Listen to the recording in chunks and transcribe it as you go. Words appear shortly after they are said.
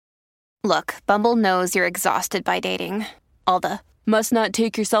Look, Bumble knows you're exhausted by dating. All the must not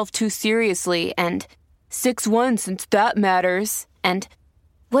take yourself too seriously and 6'1" since that matters. And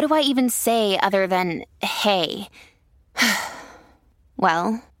what do I even say other than hey?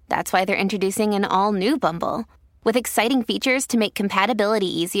 Well, that's why they're introducing an all-new Bumble with exciting features to make compatibility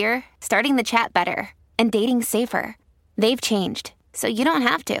easier, starting the chat better, and dating safer. They've changed, so you don't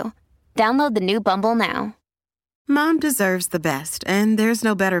have to. Download the new Bumble now. Mom deserves the best, and there's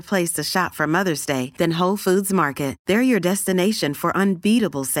no better place to shop for Mother's Day than Whole Foods Market. They're your destination for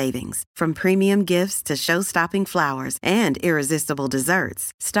unbeatable savings, from premium gifts to show-stopping flowers and irresistible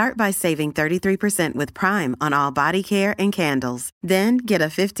desserts. Start by saving 33% with Prime on all body care and candles. Then get a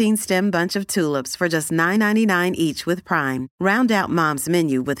 15-stem bunch of tulips for just $9.99 each with Prime. Round out Mom's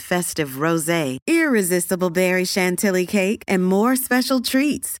menu with festive rosé, irresistible berry chantilly cake, and more special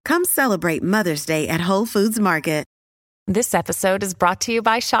treats. Come celebrate Mother's Day at Whole Foods Market. This episode is brought to you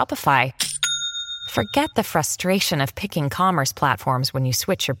by Shopify. Forget the frustration of picking commerce platforms when you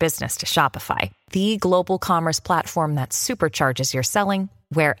switch your business to Shopify, the global commerce platform that supercharges your selling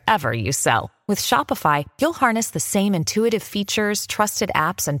wherever you sell. With Shopify, you'll harness the same intuitive features, trusted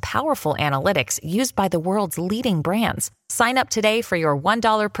apps, and powerful analytics used by the world's leading brands. Sign up today for your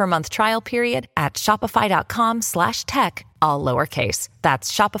 $1 per month trial period at shopify.com/tech, all lowercase.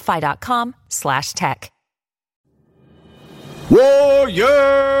 That's shopify.com/tech.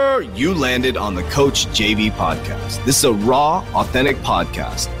 Warrior! You landed on the Coach JV podcast. This is a raw, authentic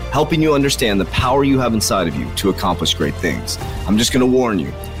podcast helping you understand the power you have inside of you to accomplish great things. I'm just going to warn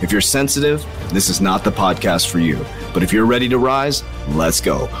you, if you're sensitive, this is not the podcast for you. But if you're ready to rise, let's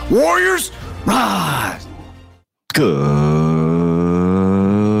go. Warriors, rise! Good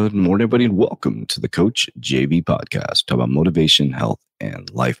morning, everybody, and welcome to the Coach JV podcast, talk about motivation, health, and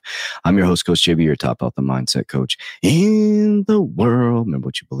life. I'm your host, Coach JV, your top health and mindset coach in the world. Remember,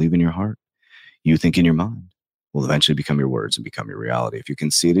 what you believe in your heart, you think in your mind, will eventually become your words and become your reality. If you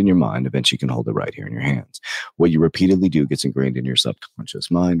can see it in your mind, eventually you can hold it right here in your hands. What you repeatedly do gets ingrained in your subconscious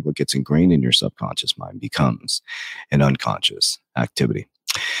mind. What gets ingrained in your subconscious mind becomes an unconscious activity.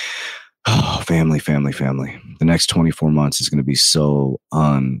 Oh, family. The next 24 months is going to be so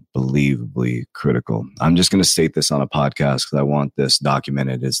unbelievably critical. I'm just going to state this on a podcast because I want this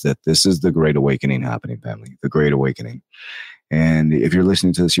documented, is that this is the Great Awakening happening, family, the Great Awakening. And if you're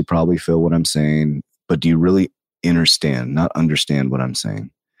listening to this, you probably feel what I'm saying, but do you really not understand what I'm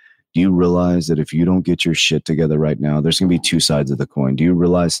saying? Do you realize that if you don't get your shit together right now, there's going to be two sides of the coin? Do you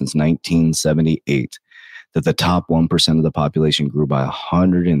realize since 1978, that the top 1% of the population grew by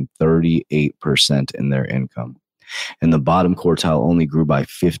 138% in their income? And the bottom quartile only grew by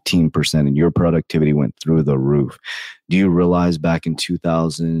 15%, and your productivity went through the roof. Do you realize back in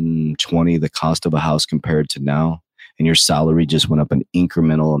 2020, the cost of a house compared to now, and your salary just went up an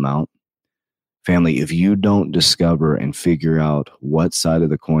incremental amount? Family, if you don't discover and figure out what side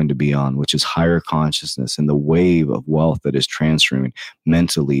of the coin to be on, which is higher consciousness and the wave of wealth that is transferring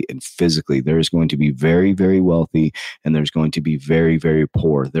mentally and physically, there is going to be very, very wealthy and there's going to be very, very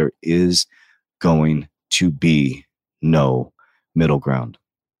poor. There is going to be no middle ground.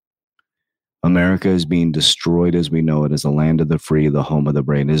 America is being destroyed as we know it as the land of the free, the home of the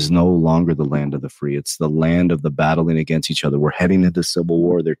brave. It is no longer the land of the free. It's the land of the battling against each other. We're heading into civil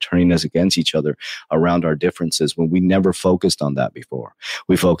war. They're turning us against each other around our differences when we never focused on that before.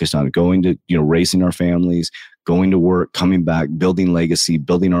 We focused on going to, raising our families, going to work, coming back, building legacy,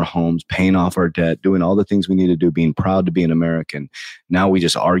 building our homes, paying off our debt, doing all the things we need to do, being proud to be an American. Now we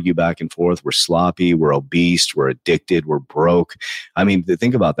just argue back and forth. We're sloppy, we're obese, we're addicted, we're broke. I mean,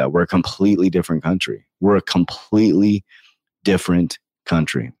 think about that. We're a completely different country. We're a completely different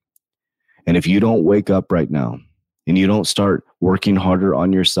country. And if you don't wake up right now and you don't start working harder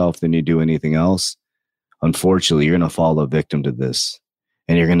on yourself than you do anything else, unfortunately, you're going to fall a victim to this.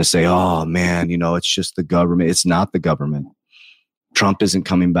 And you're going to say, oh, man, it's just the government. It's not the government. Trump isn't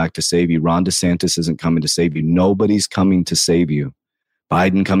coming back to save you. Ron DeSantis isn't coming to save you. Nobody's coming to save you.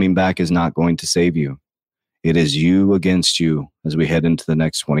 Biden coming back is not going to save you. It is you against you as we head into the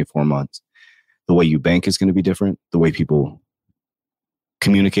next 24 months. The way you bank is going to be different. The way people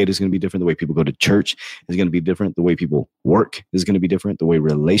communicate is going to be different. The way people go to church is going to be different. The way people work is going to be different. The way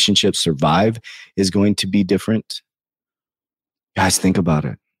relationships survive is going to be different. Guys, think about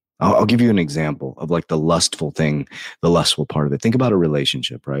it. I'll give you an example of like the lustful thing, the lustful part of it. Think about a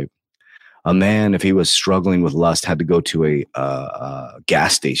relationship, right? A man, if he was struggling with lust, had to go to a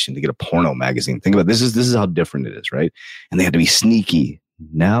gas station to get a porno magazine. Think about it. This is how different it is, right? And they had to be sneaky.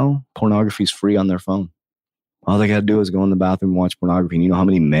 Now, pornography is free on their phone. All they got to do is go in the bathroom and watch pornography. And you know how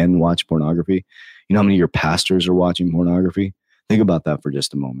many men watch pornography? You know how many of your pastors are watching pornography? Think about that for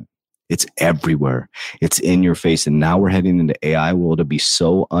just a moment. It's everywhere. It's in your face. And now we're heading into AI world. It'll be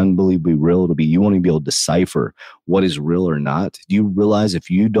so unbelievably real. It'll be, you won't even be able to decipher what is real or not. Do you realize if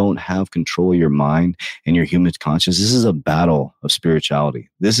you don't have control of your mind and your human conscience, this is a battle of spirituality.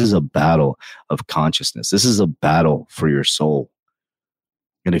 This is a battle of consciousness. This is a battle for your soul.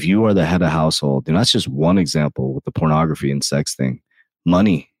 And if you are the head of household, and that's just one example with the pornography and sex thing.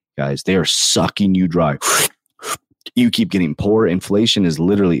 Money, guys, they are sucking you dry. You keep getting poor. Inflation is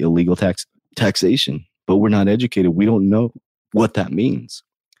literally illegal taxation, but we're not educated. We don't know what that means.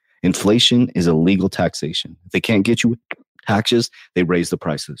 Inflation is illegal taxation. If they can't get you taxes, they raise the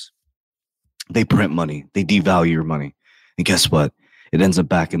prices. They print money. They devalue your money. And guess what? It ends up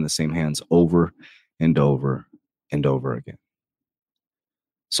back in the same hands over and over and over again.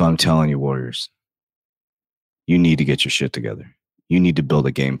 So I'm telling you, warriors, you need to get your shit together. You need to build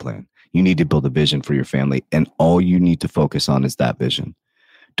a game plan. You need to build a vision for your family. And all you need to focus on is that vision.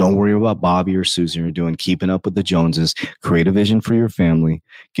 Don't worry about Bobby or Susie are doing keeping up with the Joneses. Create a vision for your family.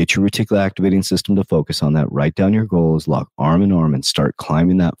 Get your reticular activating system to focus on that. Write down your goals, lock arm in arm, and start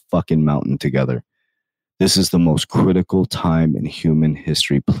climbing that fucking mountain together. This is the most critical time in human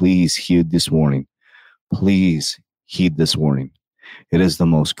history. Please heed this warning. Please heed this warning. It is the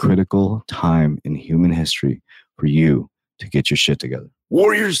most critical time in human history for you to get your shit together.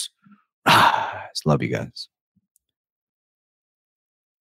 Warriors, love you guys.